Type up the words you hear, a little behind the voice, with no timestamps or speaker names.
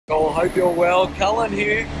Well, hope you're well. Cullen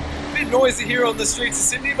here. A bit noisy here on the streets of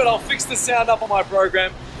Sydney, but I'll fix the sound up on my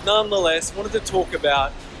program. Nonetheless, wanted to talk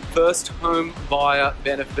about first home buyer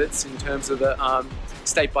benefits in terms of the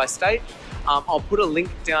state by state. I'll put a link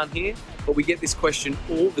down here, but we get this question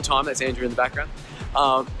all the time. That's Andrew in the background.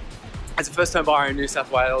 As a first home buyer in New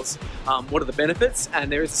South Wales, what are the benefits?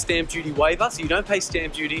 And there is a stamp duty waiver, so you don't pay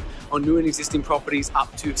stamp duty on new and existing properties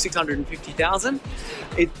up to $650,000.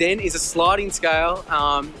 It then is a sliding scale.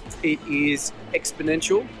 It is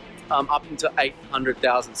exponential up into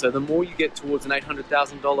 $800,000. So the more you get towards an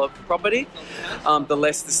 $800,000 property, the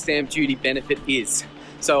less the stamp duty benefit is.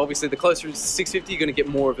 So obviously the closer to 650, you're going to get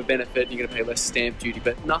more of a benefit and you're going to pay less stamp duty,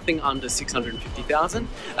 but nothing under 650,000.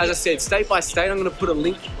 As I said, state by state, I'm going to put a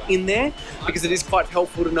link in there because it is quite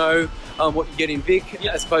helpful to know what you get in Vic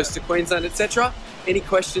as opposed to Queensland, etc. Any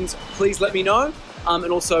questions, please let me know. And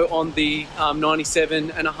also on the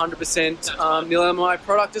 97 and 100% NIL LMI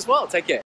product as well. Take care.